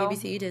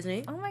 ABC,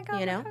 Disney. Oh my god,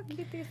 You know? look how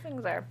cute these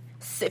things are.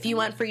 So if you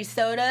want free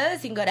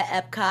sodas, you can go to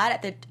Epcot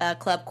at the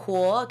Club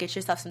Cool. Get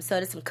yourself some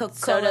sodas, some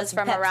Coca-Cola, Sodas some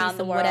from Pepsi, around the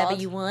some whatever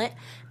world. you want.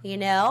 you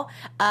know.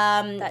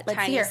 That Let's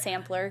tiny see here.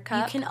 sampler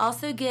cup. You can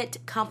also get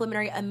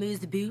complimentary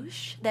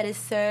amuse-bouche that is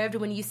served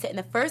when you sit in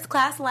the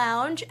first-class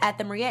lounge at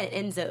the Maria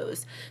and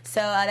Enzo's. So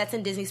that's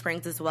in Disney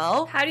Springs as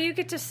well. How do you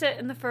get to sit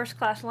in the first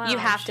class lounge? You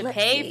have to Let's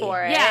pay see.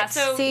 for it. Yeah,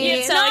 so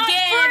it's So not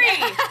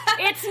again-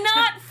 free. It's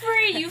not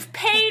free. You've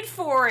paid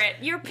for it.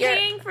 You're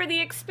paying for the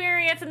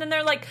experience, and then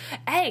they're like,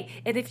 "Hey,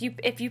 and if you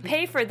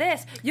pay for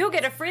this, you'll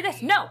get a free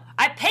this." No,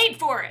 I paid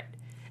for it.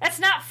 That's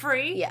not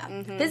free. Yeah,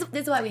 this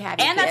is why we have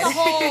you. And that's kid. a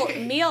whole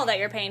meal that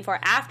you're paying for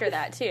after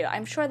that, too.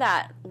 I'm sure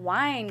that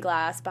wine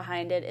glass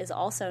behind it is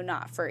also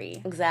not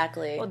free.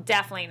 Exactly. Well,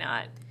 definitely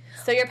not.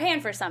 So you're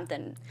paying for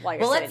something while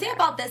you're Well, sitting let's see there.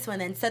 about this one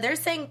then. So they're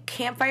saying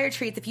campfire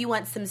treats if you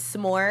want some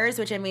s'mores,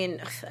 which I mean,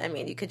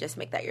 you could just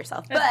make that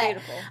yourself. That's but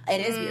beautiful.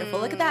 It is beautiful.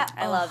 Look at that.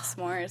 I love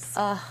s'mores.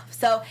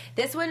 So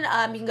this one, you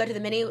can go to the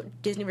mini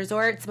Disney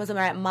resorts. Most of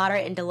them are at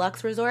moderate and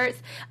deluxe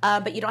resorts,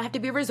 but you don't have to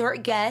be a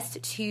resort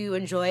guest to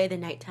enjoy the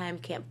nighttime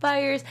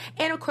campfires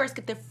and, of course,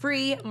 get the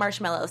free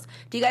marshmallows.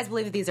 Do you guys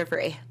believe that these are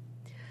free?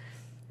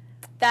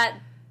 That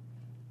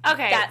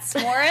Okay.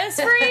 s'more is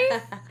free?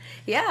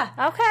 Yeah.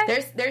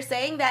 Okay. They're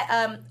saying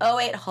that. Oh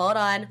wait, hold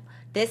on.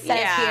 This says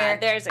Yeah, here.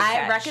 there's a I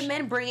catch.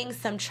 recommend bringing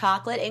some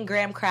chocolate and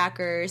graham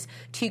crackers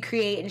to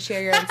create and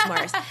share your own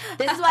s'mores.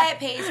 This is why it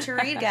pays to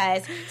read,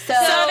 guys. So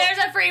there's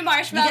a free you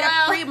marshmallow. get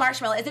a free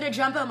marshmallow. Is it a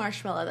jumbo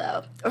marshmallow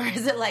though, or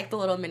is it like the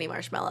little mini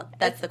marshmallow?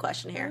 That's the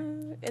question here.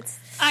 It's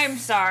I'm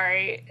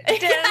sorry.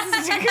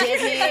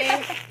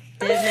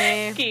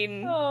 Disney.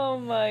 Keaton. Oh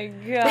my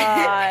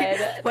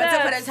god. Once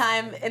upon a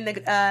time in the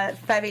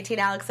 518,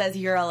 Alex says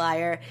you're a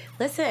liar.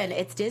 Listen,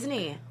 it's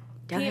Disney.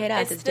 Don't hate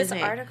us. It's this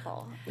Disney.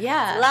 article.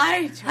 Yeah,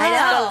 Lied. I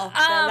know.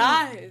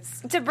 The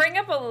lies. To bring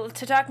up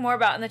to talk more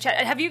about in the chat,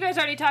 have you guys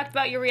already talked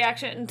about your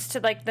reactions to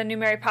like the new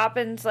Mary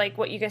Poppins? Like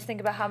what you guys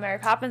think about how Mary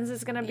Poppins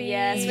is going to be?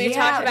 Yes, we Yeah,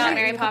 talked about we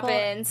Mary had a couple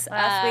Poppins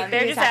last week.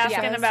 They're just talked-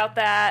 asking yeah. about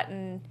that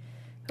and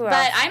who But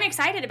else? I'm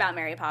excited about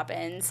Mary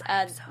Poppins.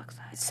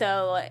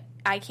 So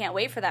I can't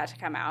wait for that to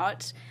come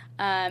out.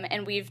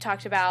 And we've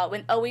talked about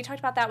we talked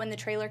about that when the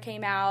trailer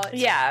came out.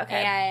 Yeah,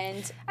 okay.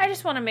 And I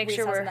just want to make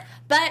sure we saw we're. some-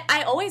 But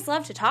I always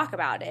love to talk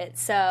about it,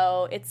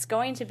 so it's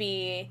going to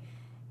be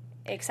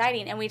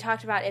exciting. And we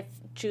talked about if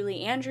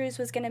Julie Andrews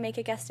was going to make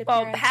a guest Well,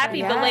 appearance. happy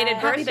Yeah. belated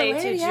Happy birthday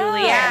belated, to yeah.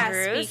 Julie Yeah,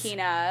 Andrews. speaking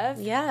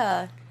of.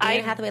 Yeah.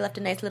 Anne Hathaway left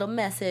a nice little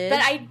message.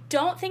 But I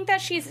don't think that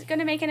she's going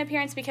to make an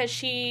appearance because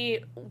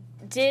she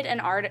did an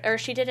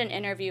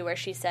interview where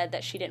she said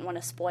that she didn't want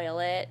to spoil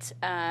it.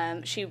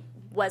 She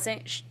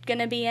wasn't going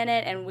to be in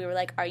it, and we were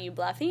like, "Are you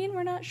bluffing?"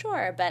 We're not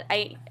sure, but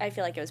I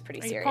feel like it was pretty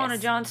Are you serious. pulling a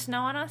Jon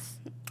Snow on us?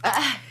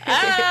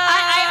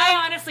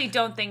 I honestly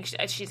don't think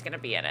she's going to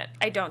be in it.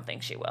 I don't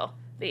think she will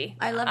be.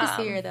 I love to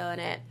see her though in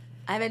it.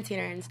 I haven't seen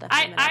her in stuff. in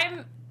a minute.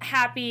 I'm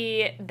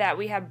happy that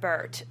we have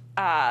Bert.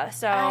 So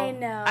I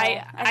know.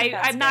 I think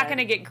that's I'm not good.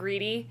 going to get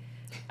greedy.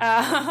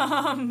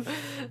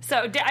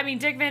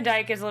 Dick Van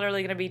Dyke is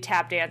literally going to be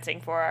tap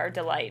dancing for our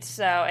delight.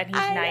 So, and he's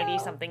I know. 90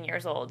 something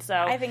years old. So,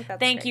 I think that's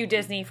thank great. you,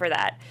 Disney, for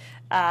that.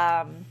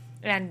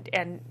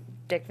 And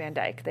Dick Van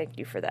Dyke, thank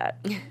you for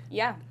that.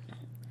 Yeah.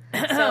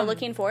 So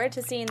looking forward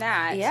to seeing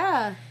that.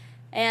 Yeah,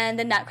 And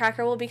the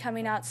Nutcracker will be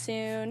coming out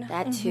soon.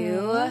 that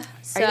too. Are you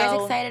So- guys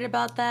excited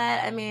about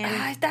that? I mean,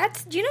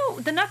 That's,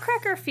 the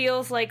Nutcracker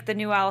feels like the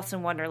new Alice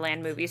in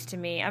Wonderland movies to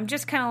me. I'm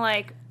just kind of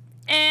like,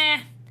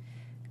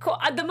 cool.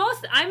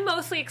 I'm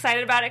mostly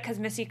excited about it because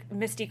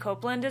Misty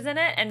Copeland is in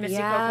it, and Misty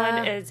Yeah,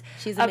 Copeland is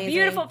she's a amazing.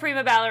 beautiful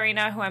prima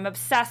ballerina who I'm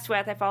obsessed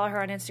with. I follow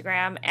her on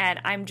Instagram, and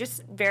I'm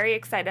just very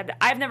excited.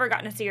 I've never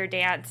gotten to see her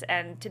dance,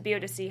 and to be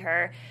able to see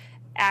her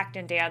act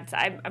and dance,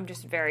 I'm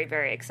just very,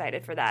 very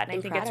excited for that. And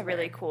I think proud it's of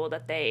really her. cool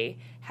that they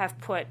have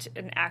put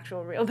an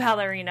actual real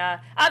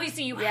ballerina.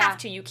 Obviously, you Yeah. have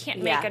to. You can't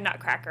make Yeah. a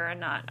Nutcracker and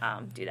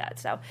not do that.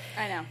 So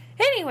I know.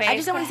 anyway, I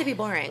just don't want it to be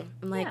boring.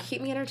 I'm like, Yeah.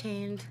 keep me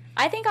entertained.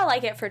 I think I'll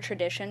like it for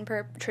traditional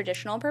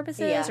purposes,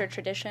 Yeah. or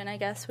tradition, I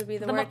guess would be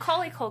the the word.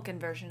 Macaulay Culkin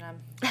version.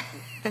 My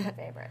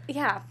favorite.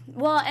 Yeah.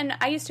 Well, and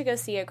I used to go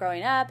see it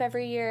growing up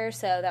every year,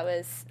 so that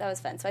was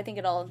fun. So I think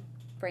it'll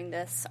bring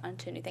this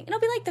onto a new thing. It'll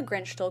be like the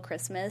Grinch Stole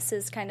Christmas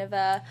is kind of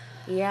an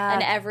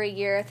every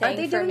year thing. Aren't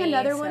they for doing me,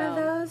 another so. one of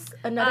those?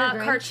 Another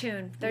Grinch?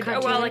 Cartoon.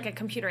 Cartoon? Well, like a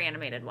computer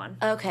animated one.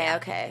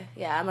 Okay.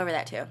 Yeah, I'm over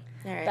that too.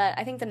 All right. But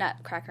I think the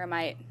Nutcracker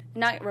might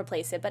not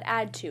replace it, but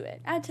add to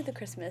it. Add to the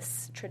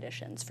Christmas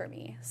traditions for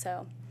me.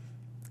 So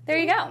there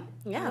you go.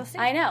 yeah. We'll see.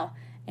 I know.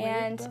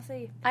 And We'll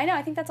see. I know.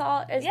 I think that's all.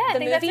 I The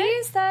think that's it.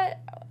 movies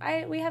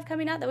that we have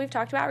coming out that we've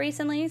talked about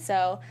recently.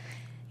 So,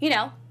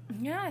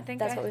 Yeah, I think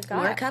that's what we've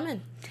got. More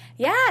coming.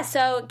 Yeah,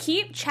 so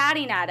keep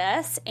chatting at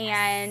us,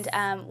 and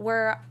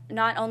we're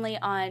not only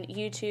on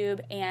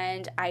YouTube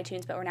and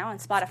iTunes, but we're now on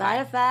Spotify.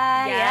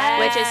 Spotify.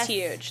 Yes. Which is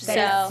huge. That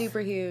so is super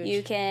huge.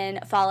 You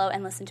can follow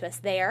and listen to us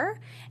there.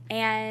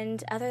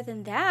 And other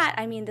than that,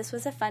 I mean, this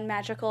was a fun,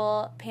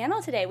 magical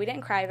panel today. We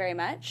didn't cry very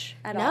much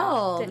at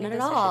all. No, not at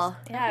all.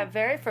 Yeah,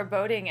 very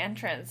foreboding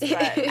entrance.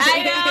 But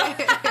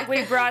I know.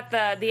 we brought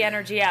the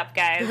energy up,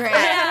 guys.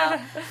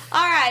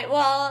 All right.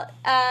 Well,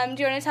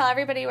 do you want to tell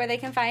everybody where they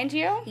can find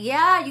you?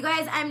 Yeah, you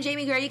guys, I'm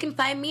Jamie Gray. You can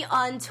find me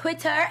on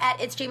Twitter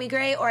at It's Jamie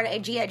Gray or at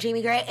IG at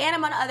Jamie Gray. And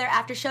I'm on other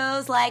after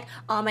shows like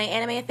All My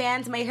Anime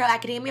Fans, My Hero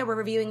Academia. We're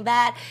reviewing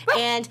that.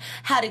 And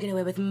How to Get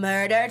Away with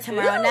Murder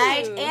tomorrow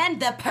night.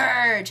 And The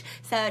Purge.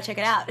 So check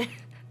it out.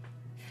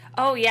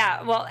 Oh,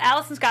 yeah. Well,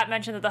 Allison Scott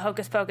mentioned that the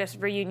Hocus Pocus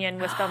reunion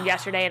was filmed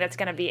yesterday, and it's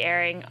going to be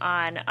airing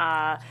on,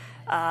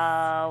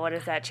 what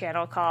is that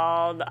channel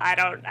called?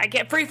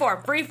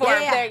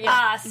 Freeform.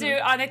 Yeah. Soon,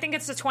 I think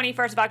it's the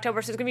 21st of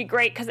October, so it's going to be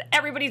great because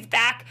everybody's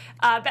back,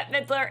 Bette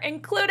Midler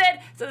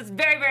included, so it's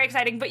very, very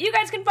exciting. But you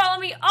guys can follow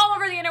me all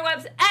over the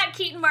interwebs at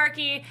Keaton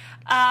Markey.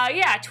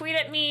 Tweet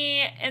at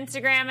me,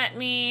 Instagram at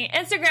me.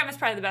 Instagram is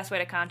probably the best way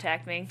to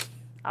contact me.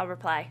 I'll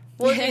reply.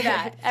 We'll do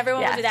that.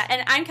 Everyone will do that.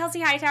 And I'm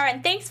Kelsey Hightower,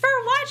 and thanks for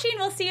watching.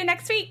 We'll see you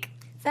next week.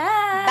 Bye.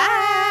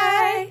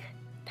 Bye.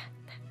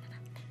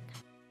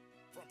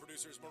 From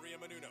producers Maria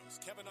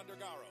Menounos, Kevin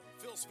Undergaro,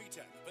 Phil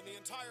Svitek, and the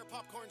entire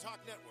Popcorn Talk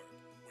Network,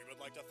 we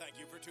would like to thank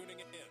you for tuning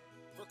in.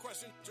 For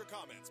questions or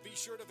comments, be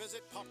sure to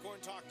visit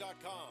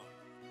popcorntalk.com.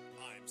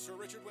 I'm Sir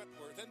Richard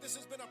Wentworth, and this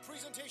has been a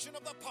presentation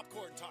of the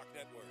Popcorn Talk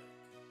Network.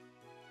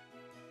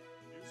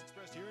 Views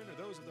expressed herein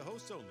are those of the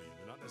hosts only and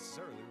do not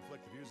necessarily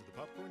reflect the views of the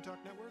Popcorn Talk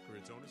Network or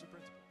its owners or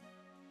principals.